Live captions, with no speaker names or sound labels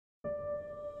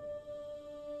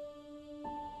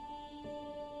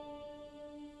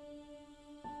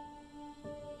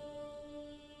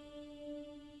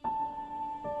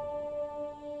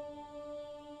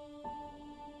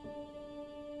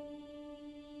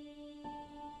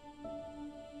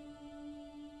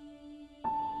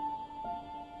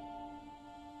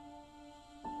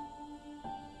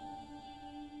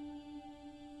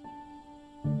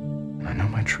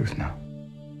truth now.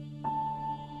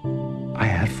 I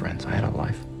had friends, I had a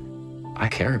life. I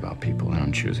care about people, and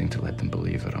I'm choosing to let them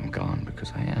believe that I'm gone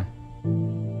because I am.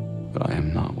 But I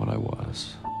am not what I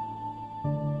was.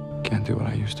 Can't do what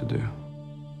I used to do.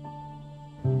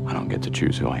 I don't get to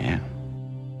choose who I am.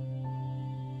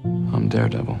 I'm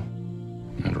Daredevil.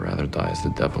 I'd rather die as the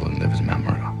devil than live as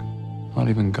Murdock. Not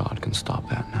even God can stop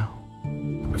that now.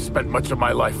 I've spent much of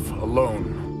my life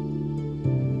alone.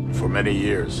 For many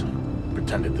years,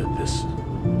 pretended that this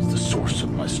is the source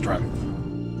of my strength.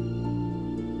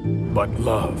 But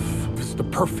love is the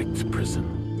perfect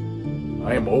prison.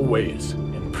 I am always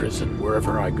in prison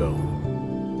wherever I go.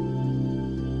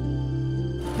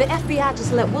 The FBI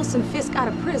just let Wilson Fisk out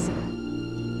of prison.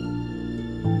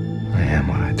 I am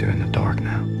what I do in the dark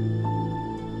now.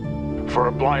 For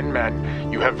a blind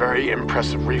man, you have very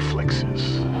impressive reflexes,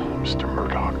 Mr.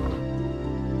 Murdock.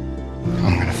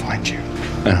 I'm gonna find you,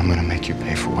 and I'm gonna make you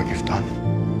pay for what you've done.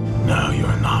 No,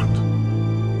 you're not.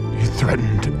 You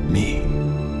threatened me.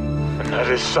 And that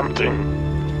is something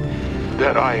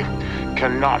that I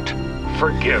cannot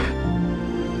forgive.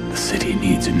 The city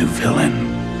needs a new villain.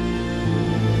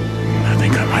 I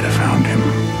think I might have found him.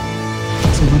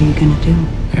 So what are you gonna do?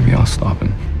 Maybe I'll stop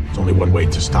him. There's only one way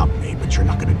to stop me, but you're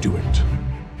not gonna do it.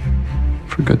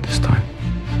 For good this time.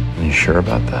 Are you sure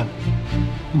about that?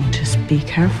 Well, just be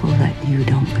careful that you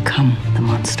don't become the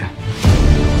monster.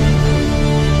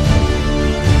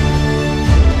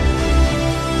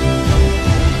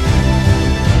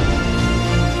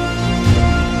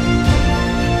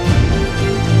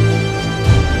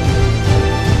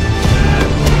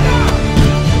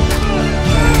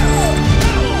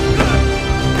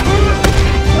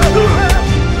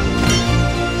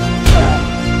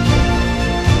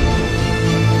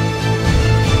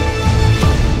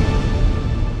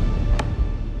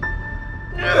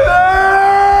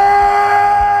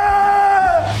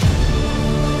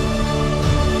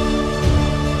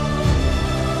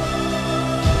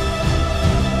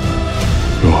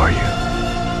 Who are you?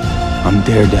 I'm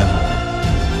Daredevil.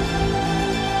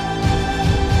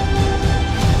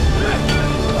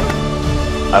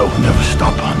 I will never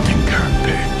stop hunting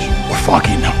Carpage or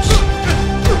Foggy Nose.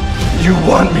 You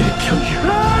want me to kill you.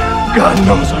 God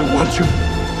knows I want you.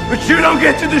 But you don't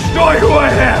get to destroy who I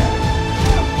am.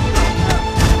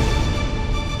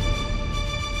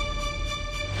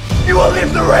 You will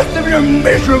live the rest of your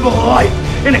miserable life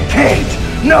in a cage,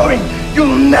 knowing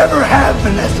you'll never have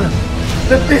Vanessa.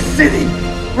 That this city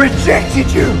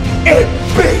rejected you. It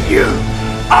beat you.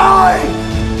 I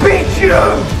beat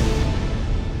you.